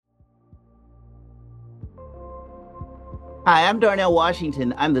Hi, I'm Darnell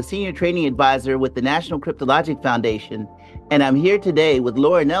Washington. I'm the Senior Training Advisor with the National Cryptologic Foundation, and I'm here today with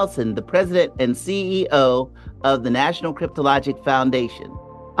Laura Nelson, the President and CEO of the National Cryptologic Foundation.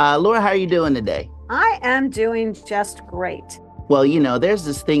 Laura, how are you doing today? I am doing just great. Well, there's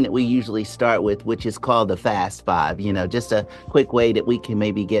this thing that we usually start with, which is called the Fast Five, just a quick way that we can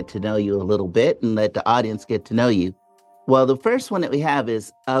maybe get to know you a little bit and let the audience get to know you. Well, the first one that we have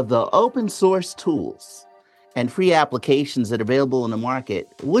is of the open source tools and free applications that are available in the market.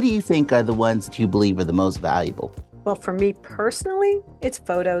 What do you think are the ones that you believe are the most valuable? Well, for me personally, it's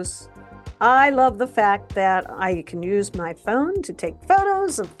photos. I love the fact that I can use my phone to take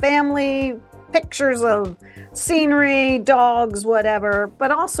photos of family, pictures of scenery, dogs, whatever, but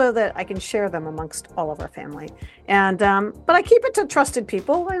also that I can share them amongst all of our family. And but I keep it to trusted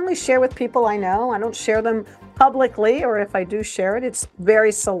people. I only share with people I know. I don't share them publicly, or if I do share it, it's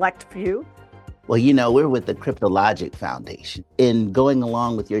very select few. Well, we're with the Cryptologic Foundation. In going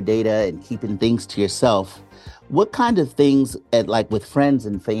along with your data and keeping things to yourself, what kind of things like with friends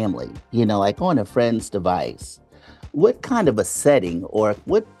and family, like on a friend's device, what kind of a setting or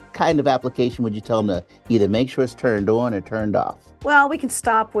what kind of application would you tell them to either make sure it's turned on or turned off? Well, we can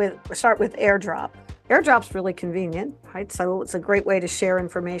start with AirDrop. AirDrop's really convenient, right? So it's a great way to share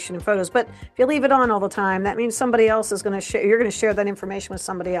information and photos. But if you leave it on all the time, that means somebody else is going to share. You're going to share that information with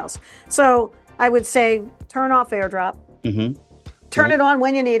somebody else. So I would say turn off AirDrop. Mm-hmm. Turn it on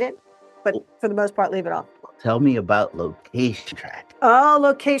when you need it, but for the most part, leave it off. Tell me about location tracking. Oh,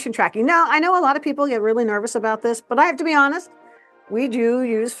 location tracking. Now, I know a lot of people get really nervous about this, but I have to be honest. We do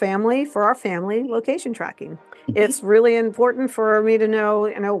use family for our family location tracking. It's really important for me to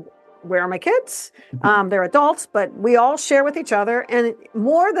know, where are my kids? They're adults, but we all share with each other. And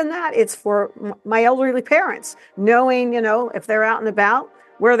more than that, it's for my elderly parents, knowing, if they're out and about,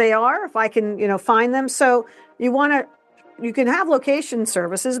 where they are, if I can, find them. So you can have location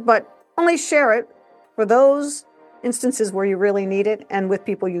services, but only share it for those instances where you really need it and with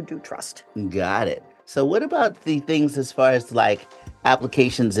people you do trust. Got it. So what about the things as far as like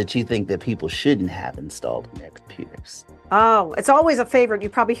applications that you think that people shouldn't have installed on their computers? Oh, it's always a favorite. You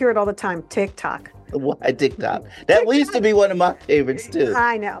probably hear it all the time, TikTok. Why TikTok? That used to be one of my favorites too.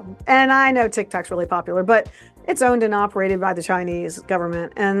 I know. And I know TikTok's really popular, but it's owned and operated by the Chinese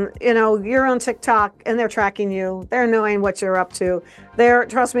government. And, you're on TikTok and they're tracking you. They're knowing what you're up to.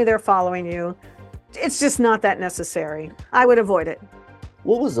 Trust me, they're following you. It's just not that necessary. I would avoid it.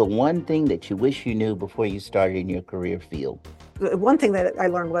 What was the one thing that you wish you knew before you started in your career field? One thing that I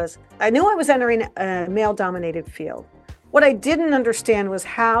learned was I knew I was entering a male-dominated field. What I didn't understand was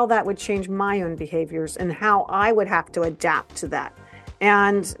how that would change my own behaviors and how I would have to adapt to that.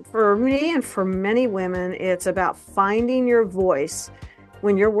 And for me and for many women, it's about finding your voice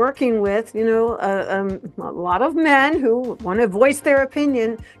when you're working with, a lot of men who want to voice their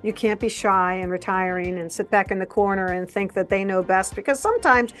opinion. You can't be shy and retiring and sit back in the corner and think that they know best, because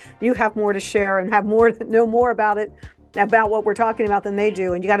sometimes you have more to share and know more about what we're talking about than they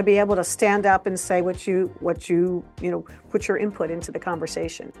do. And you got to be able to stand up and say what you put your input into the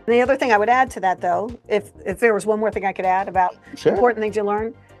conversation. And the other thing I would add to that, though, if there was one more thing I could add about important things you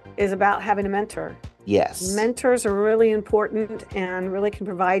learn, is about having a mentor. Yes. Mentors are really important and really can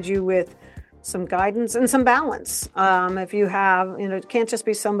provide you with some guidance and some balance. If you have, it can't just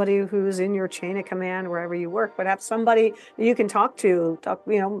be somebody who's in your chain of command wherever you work, but have somebody you can talk,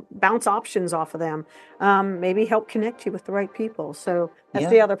 bounce options off of them, maybe help connect you with the right people. So that's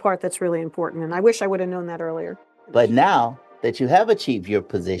the other part that's really important. And I wish I would have known that earlier. But now that you have achieved your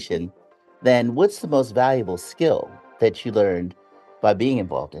position, then what's the most valuable skill that you learned by being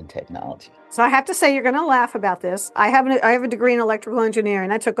involved in technology? So I have to say, you're going to laugh about this. I have a degree in electrical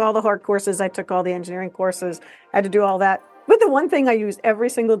engineering. I took all the hard courses. I took all the engineering courses. I had to do all that. But the one thing I use every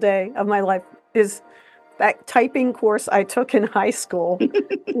single day of my life is that typing course I took in high school.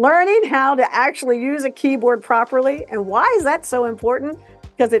 Learning how to actually use a keyboard properly. And why is that so important?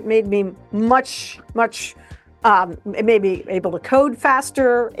 Because it made me it made me able to code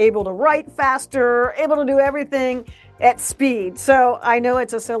faster, able to write faster, able to do everything at speed. So I know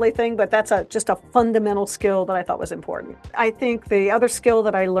it's a silly thing, but that's just a fundamental skill that I thought was important. I think the other skill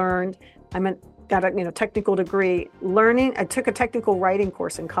that I learned, got a technical degree learning. I took a technical writing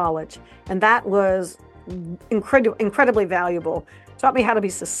course in college, and that was incredibly valuable. Taught me how to be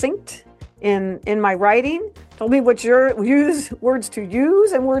succinct in my writing, told me what words to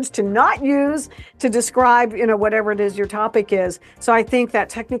use and words to not use to describe, whatever it is your topic is. So I think that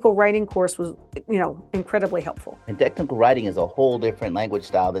technical writing course was, incredibly helpful. And technical writing is a whole different language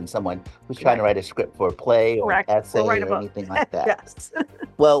style than someone who's trying to write a script for a play or an Correct. essay write a or book. anything like that. Yes.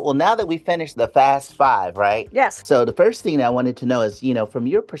 Well, now that we finished the Fast Five, right? Yes. So the first thing I wanted to know is, from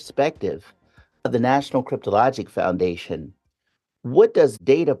your perspective of the National Cryptologic Foundation, what does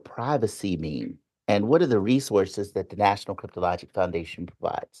data privacy mean? And what are the resources that the National Cryptologic Foundation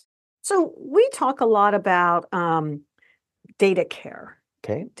provides? So we talk a lot about data care.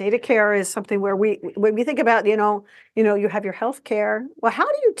 Okay. Data care is something where when we think about, you have your health care. Well, how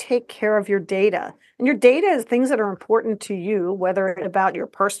do you take care of your data? And your data is things that are important to you, whether it's about your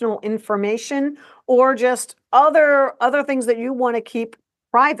personal information or just other things that you want to keep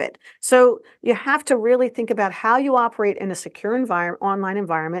private. So you have to really think about how you operate in a secure online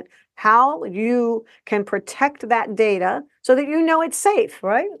environment, how you can protect that data so that it's safe,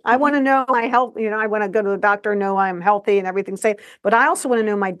 right? I want to know my health, I want to go to the doctor, know I'm healthy and everything's safe, but I also want to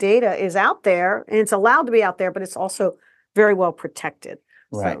know my data is out there and it's allowed to be out there, but it's also very well protected.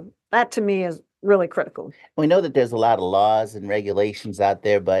 Right. So that to me is really critical. We know that there's a lot of laws and regulations out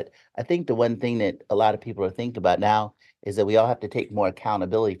there, but I think the one thing that a lot of people are thinking about now is that we all have to take more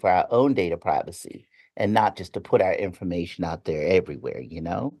accountability for our own data privacy and not just to put our information out there everywhere,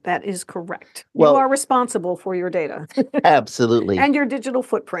 That is correct. Well, you are responsible for your data. Absolutely. And your digital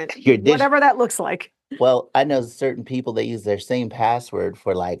footprint, whatever that looks like. Well, I know certain people that use their same password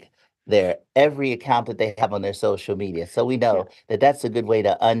for their every account that they have on their social media. So we know that that's a good way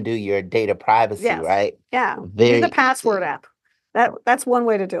to undo your data privacy, right? Yeah. Use the password app. That's one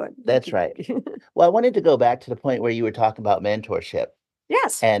way to do it. That's right. Well, I wanted to go back to the point where you were talking about mentorship.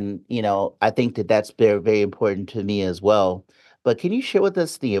 Yes. And, I think that that's very, very important to me as well. But can you share with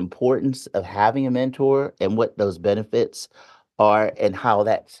us the importance of having a mentor and what those benefits are and how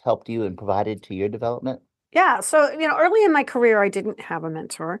that's helped you and provided to your development? Yeah. So, early in my career, I didn't have a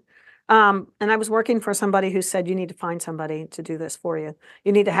mentor. And I was working for somebody who said, you need to find somebody to do this for you.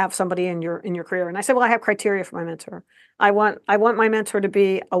 You need to have somebody in your career. And I said, well, I have criteria for my mentor. I want my mentor to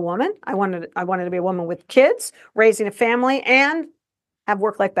be a woman. I wanted to be a woman with kids, raising a family, and have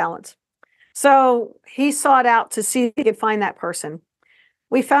work-life balance. So he sought out to see if he could find that person.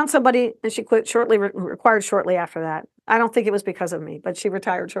 We found somebody, and she quit retired shortly after that. I don't think it was because of me, but she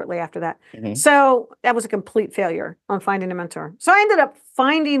retired shortly after that. Mm-hmm. So that was a complete failure on finding a mentor. So I ended up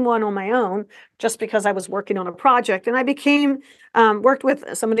finding one on my own just because I was working on a project. And I worked with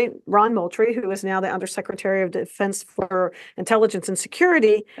somebody, Ron Moultrie, who is now the Undersecretary of Defense for Intelligence and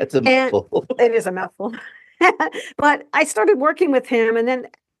Security. That's a mouthful. It is a mouthful. But I started working with him, and then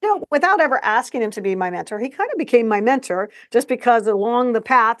without ever asking him to be my mentor, he kind of became my mentor just because along the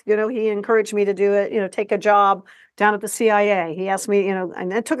path, he encouraged me to do it, take a job down at the CIA. He asked me,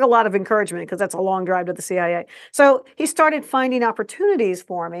 and it took a lot of encouragement because that's a long drive to the CIA. So he started finding opportunities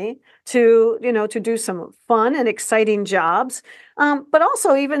for me to do some fun and exciting jobs. But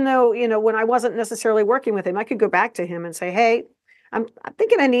also, even though, when I wasn't necessarily working with him, I could go back to him and say, hey, I'm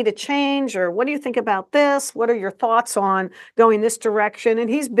thinking I need a change, or what do you think about this? What are your thoughts on going this direction? And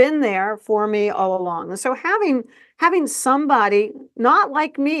he's been there for me all along. And so having somebody not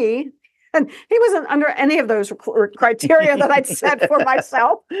like me, and he wasn't under any of those criteria that I'd set for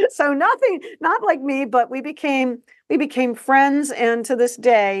myself. So not like me, but we became friends. And to this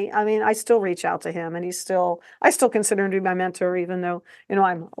day, I mean, I still reach out to him, and I still consider him to be my mentor, even though,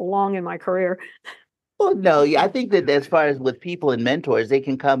 I'm long in my career. Well, no, I think that as far as with people and mentors, they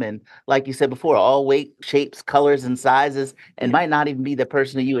can come in, like you said before, all weight, shapes, colors, and sizes, and might not even be the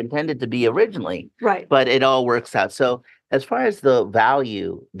person that you intended to be originally. Right. But it all works out. So as far as the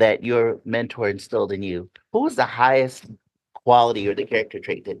value that your mentor instilled in you, what was the highest quality or the character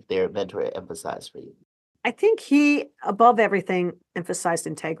trait that their mentor emphasized for you? I think he, above everything, emphasized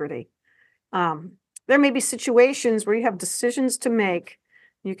integrity. There may be situations where you have decisions to make.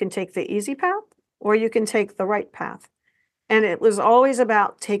 You can take the easy path, or you can take the right path. And it was always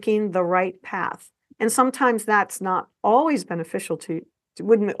about taking the right path. And sometimes that's not always beneficial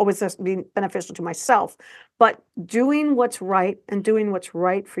wouldn't always be beneficial to myself, but doing what's right and doing what's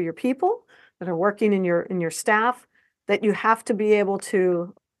right for your people that are working in your staff, that you have to be able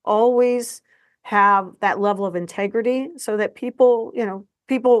to always have that level of integrity so that people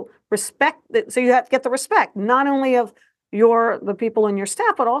respect that. So you have to get the respect, not only of the people in your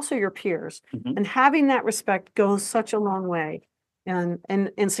staff, but also your peers. Mm-hmm. And having that respect goes such a long way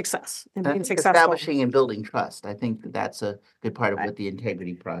in success and being successful. Establishing and building trust. I think that's a good part of what the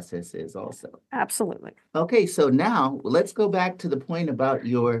integrity process is also. Absolutely. Okay, so now let's go back to the point about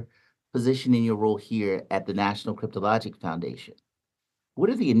your position in your role here at the National Cryptologic Foundation, what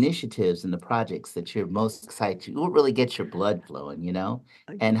are the initiatives and the projects that you're most excited to what really gets your blood flowing, you know?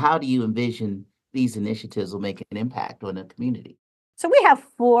 And how do you envision these initiatives will make an impact on the community? So we have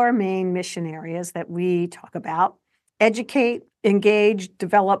four main mission areas that we talk about: educate, engage,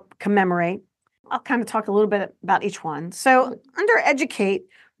 develop, commemorate. I'll kind of talk a little bit about each one. So under educate,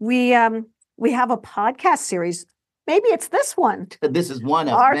 we have a podcast series. Maybe it's this one. This is one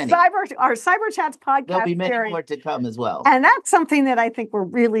of Our many. our Cyber Chats podcast There'll be many series. more to come as well. And that's something that I think we're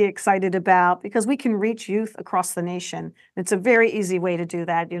really excited about because we can reach youth across the nation. It's a very easy way to do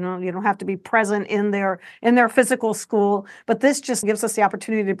that. You know, you don't have to be present in their physical school, but this just gives us the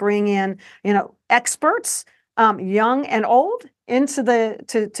opportunity to bring in, experts, young and old, into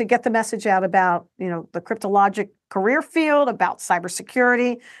to get the message out about, the cryptologic career field, about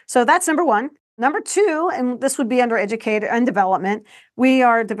cybersecurity. So that's number one. Number two, and this would be under educate and development, we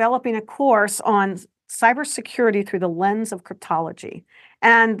are developing a course on cybersecurity through the lens of cryptology.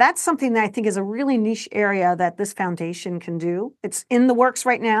 And that's something that I think is a really niche area that this foundation can do. It's in the works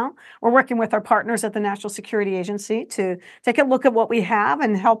right now. We're working with our partners at the National Security Agency to take a look at what we have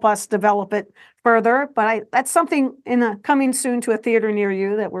and help us develop it further. But that's something coming soon to a theater near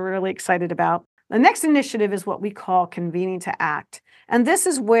you that we're really excited about. The next initiative is what we call Convening to Act. And this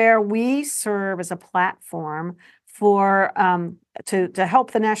is where we serve as a platform for to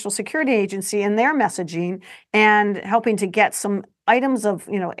help the National Security Agency in their messaging and helping to get some items of,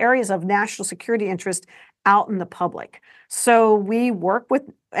 areas of national security interest out in the public. So we work with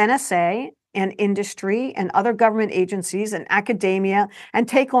NSA and industry and other government agencies and academia and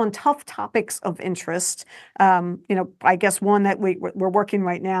take on tough topics of interest. I guess one that we're working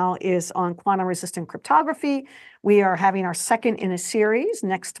right now is on quantum resistant cryptography. We are having our second in a series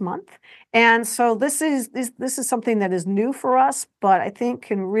next month. And so this is something that is new for us, but I think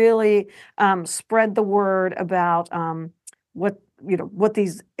can really spread the word about what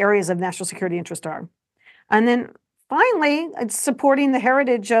these areas of national security interest are. And then finally, it's supporting the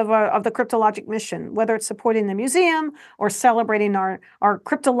heritage of the Cryptologic mission, whether it's supporting the museum or celebrating our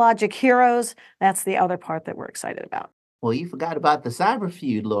Cryptologic heroes. That's the other part that we're excited about. Well, you forgot about the cyber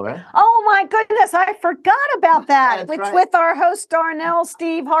feud, Laura. Oh my goodness, I forgot about that. Right. With our host Darnell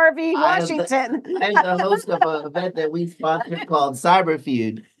Steve Harvey Washington. I'm the host of an event that we sponsored called Cyber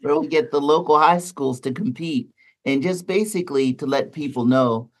Feud, where we get the local high schools to compete and just basically to let people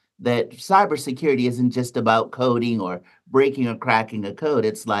know that cybersecurity isn't just about coding or breaking or cracking a code.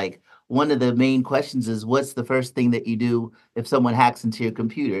 It's like one of the main questions is, what's the first thing that you do if someone hacks into your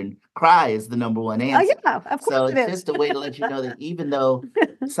computer? And cry is the number one answer. Oh, yeah, of course So it it's is. just a way to let you know that even though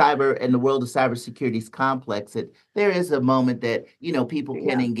cyber and the world of cybersecurity is complex, there is a moment that, people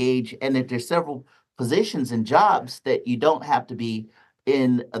can engage, and that there's several positions and jobs that you don't have to be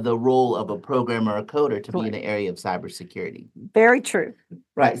in the role of a programmer or a coder to be in the area of cybersecurity. Very true.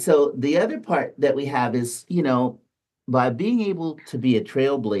 Right. So the other part that we have is, by being able to be a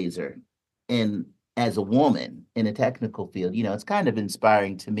trailblazer and as a woman in a technical field, it's kind of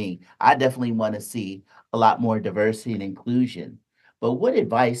inspiring to me. I definitely want to see a lot more diversity and inclusion. But what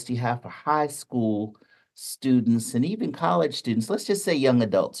advice do you have for high school students and even college students? Let's just say young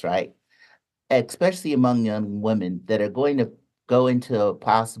adults, right? Especially among young women that are going to go into a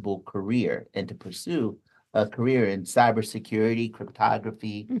possible career and to pursue a career in cybersecurity,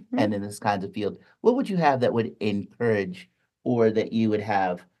 cryptography, and in this kind of field. What would you have that would encourage or that you would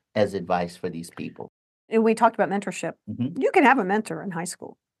have as advice for these people? And we talked about mentorship. You can have a mentor in high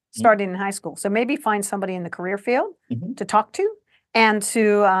school, starting in high school. So maybe find somebody in the career field to talk to and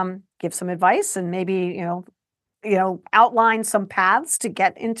to give some advice and maybe, outline some paths to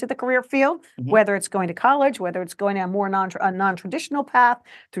get into the career field, whether it's going to college, whether it's going to a more non-traditional path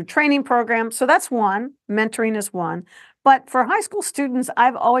through training programs. So that's one. Mentoring is one. But for high school students,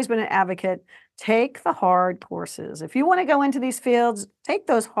 I've always been an advocate. Take the hard courses. If you want to go into these fields, take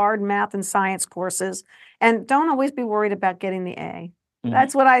those hard math and science courses, and don't always be worried about getting the A.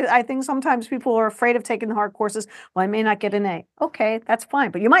 That's what I think sometimes people are afraid of taking the hard courses. Well, I may not get an A. Okay, that's fine,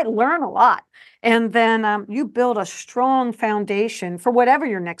 but you might learn a lot. And then you build a strong foundation for whatever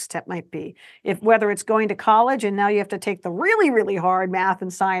your next step might be. Whether it's going to college and now you have to take the really, really hard math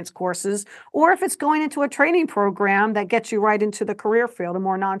and science courses, or if it's going into a training program that gets you right into the career field, a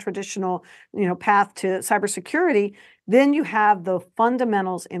more non-traditional, path to cybersecurity, then you have the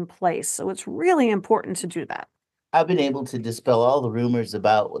fundamentals in place. So it's really important to do that. I've been able to dispel all the rumors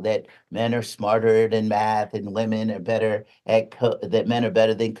about that men are smarter than math and women are better at that men are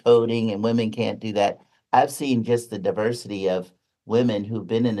better than coding and women can't do that. I've seen just the diversity of women who've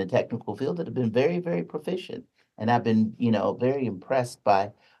been in the technical field that have been very, very proficient. And I've been, very impressed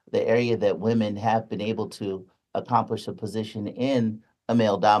by the area that women have been able to accomplish a position in a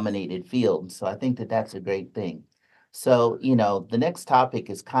male dominated field. So I think that that's a great thing. So, the next topic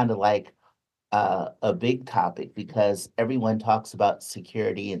is kind of like a big topic because everyone talks about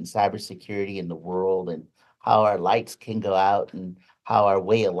security and cybersecurity in the world and how our lights can go out and how our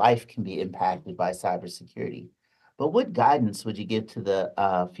way of life can be impacted by cybersecurity. But what guidance would you give to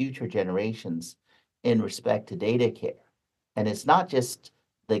the future generations in respect to data care? And it's not just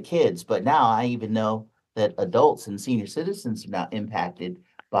the kids, but now I even know that adults and senior citizens are now impacted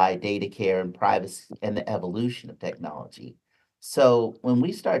by data care and privacy and the evolution of technology. So when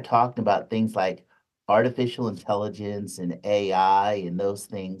we start talking about things like artificial intelligence and AI and those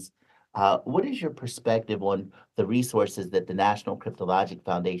things, what is your perspective on the resources that the National Cryptologic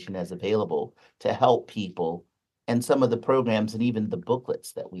Foundation has available to help people and some of the programs and even the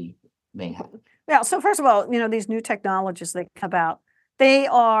booklets that we may have? Yeah. So first of all, these new technologies that come about, they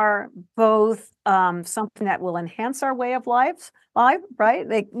are both something that will enhance our way of life, right?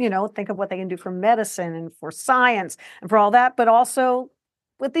 They, think of what they can do for medicine and for science and for all that, but also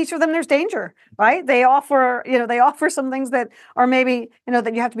with each of them, there's danger, right? They offer some things that are maybe,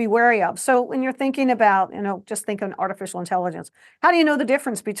 that you have to be wary of. So when you're thinking about, just think of artificial intelligence, how do you know the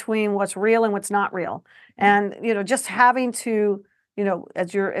difference between what's real and what's not real? And, just having to,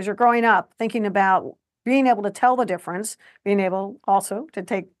 as you're growing up, thinking about being able to tell the difference, being able also to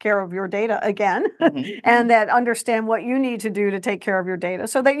take care of your data again, and that understand what you need to do to take care of your data,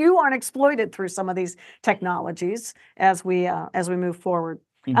 so that you aren't exploited through some of these technologies as we move forward.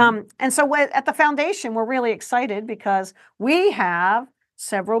 And so at the foundation, we're really excited because we have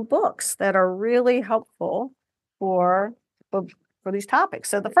several books that are really helpful for for these topics.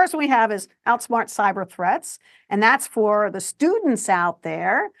 So the first one we have is Outsmart Cyber Threats, and that's for the students out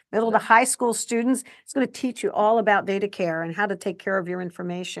there, middle to high school students. It's going to teach you all about data care and how to take care of your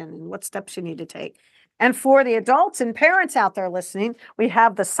information and what steps you need to take. And for the adults and parents out there listening, we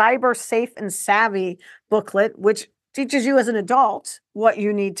have the Cyber Safe and Savvy booklet, which teaches you as an adult what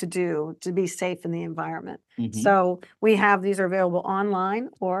you need to do to be safe in the environment. So these are available online,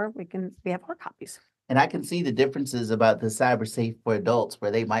 or we have hard copies. And I can see the differences about the cyber safe for adults,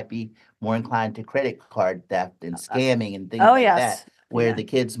 where they might be more inclined to credit card theft and scamming and things like that, where the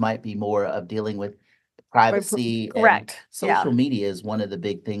kids might be more of dealing with privacy. Correct. Social media is one of the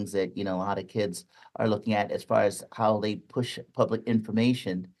big things that, a lot of kids are looking at as far as how they push public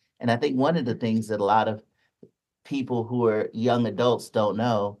information. And I think one of the things that a lot of people who are young adults don't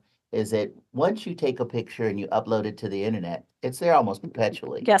know is that once you take a picture and you upload it to the internet, it's there almost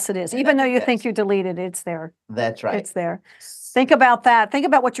perpetually. Yes, it is. Even though you think you deleted it, it's there. That's right. It's there. Think about that. Think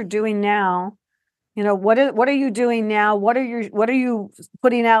about what you're doing now. What are you doing now? What are you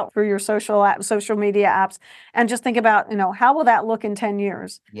putting out for your social media apps? And just think about, how will that look in 10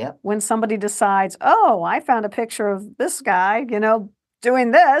 years? Yep. When somebody decides, oh, I found a picture of this guy,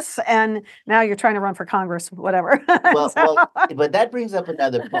 doing this, and now you're trying to run for Congress, whatever. But that brings up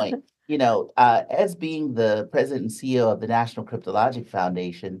another point. As being the president and CEO of the National Cryptologic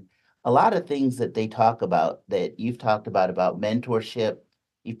Foundation, a lot of things that they talk about, that you've talked about mentorship,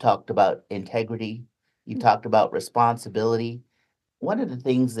 you've talked about integrity, you've talked about responsibility. One of the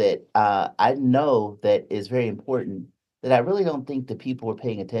things that I know that is very important that I really don't think that people are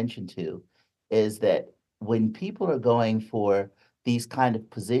paying attention to is that when people are going for these kind of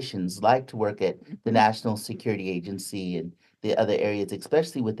positions, like to work at the National Security Agency and the other areas,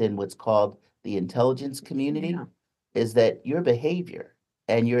 especially within what's called the intelligence community, is that your behavior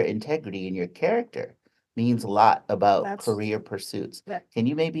and your integrity and your character means a lot about career pursuits. Can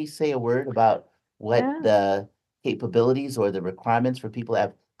you maybe say a word about what the capabilities or the requirements for people to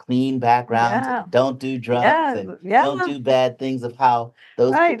have clean backgrounds, don't do drugs, and don't do bad things, of how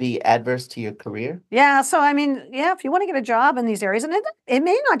those could be adverse to your career? Yeah. So, if you want to get a job in these areas, and it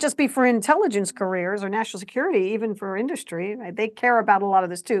may not just be for intelligence careers or national security, even for industry, right? They care about a lot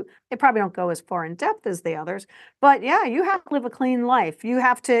of this too. They probably don't go as far in depth as the others, but you have to live a clean life. You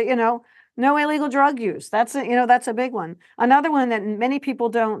have to, no illegal drug use. That's a big one. Another one that many people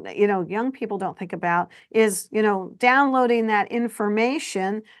don't, young people don't think about is, downloading that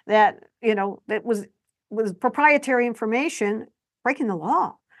information that, that was proprietary information, breaking the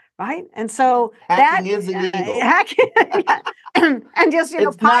law, right? And so hacking is illegal. And just,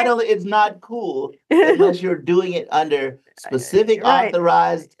 it's not cool unless you're doing it under specific,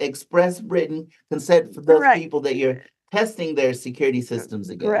 authorized, express written consent for those people that you're testing their security systems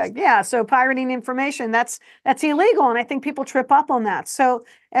against. Correct. Yeah. So pirating information, that's illegal. And I think people trip up on that. So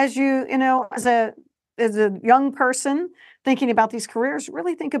as as a young person thinking about these careers,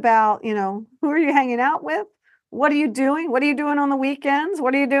 really think about, who are you hanging out with? What are you doing? What are you doing on the weekends?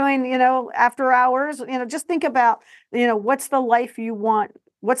 What are you doing, after hours? Just think about, what's the life you want?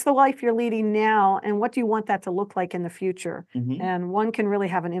 What's the life you're leading now? And what do you want that to look like in the future? Mm-hmm. And one can really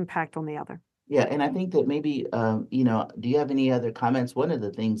have an impact on the other. Yeah, and I think that maybe, do you have any other comments? One of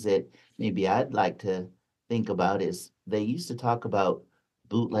the things that maybe I'd like to think about is they used to talk about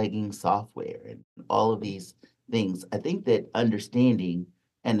bootlegging software and all of these things. I think that understanding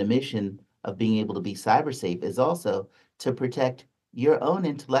and the mission of being able to be cyber safe is also to protect your own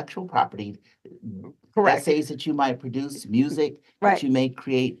intellectual property. Correct. Essays that you might produce, music Right. that you may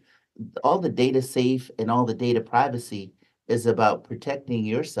create, all the data safe and all the data privacy is about protecting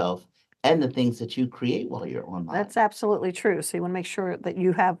yourself and the things that you create while you're online. That's absolutely true. So you want to make sure that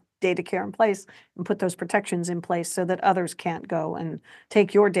you have data care in place and put those protections in place so that others can't go and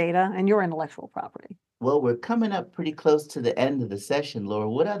take your data and your intellectual property. Well, we're coming up pretty close to the end of the session, Laura.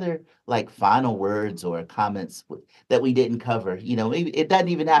 What other final words or comments that we didn't cover? Maybe it doesn't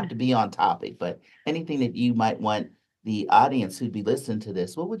even have to be on topic, but anything that you might want the audience who'd be listening to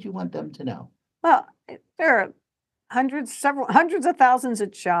this, what would you want them to know? Well, there are hundreds of thousands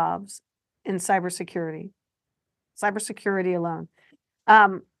of jobs in cybersecurity alone.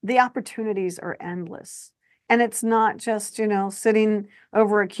 The opportunities are endless. And it's not just, sitting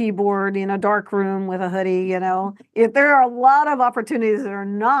over a keyboard in a dark room with a hoodie, If there are a lot of opportunities that are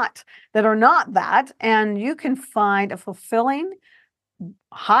not that, and you can find a fulfilling,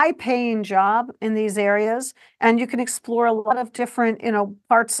 high-paying job in these areas, and you can explore a lot of different,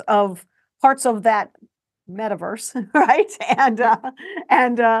 parts of that metaverse, right?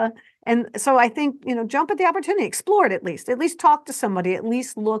 And so I think, jump at the opportunity, explore it at least talk to somebody, at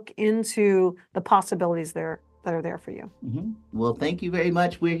least look into the possibilities that are there for you. Mm-hmm. Well, thank you very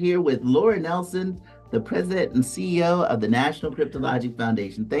much. We're here with Laura Nelson, the president and CEO of the National Cryptologic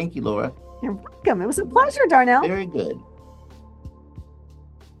Foundation. Thank you, Laura. You're welcome. It was a pleasure, Darnell. Very good.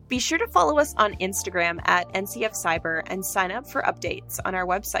 Be sure to follow us on Instagram at NCF Cyber and sign up for updates on our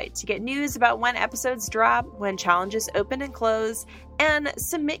website to get news about when episodes drop, when challenges open and close, and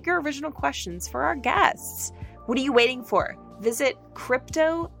submit your original questions for our guests. What are you waiting for? Visit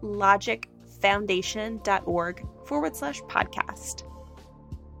cryptologicfoundation.org/podcast.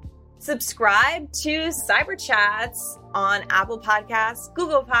 Subscribe to Cyber Chats on Apple Podcasts,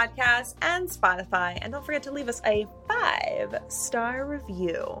 Google Podcasts, and Spotify. And don't forget to leave us a 5-star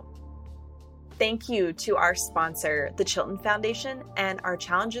review. Thank you to our sponsor, the Chilton Foundation, and our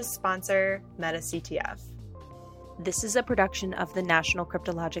challenges sponsor, MetaCTF. This is a production of the National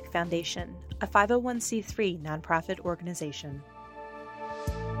Cryptologic Foundation, a 501c3 nonprofit organization.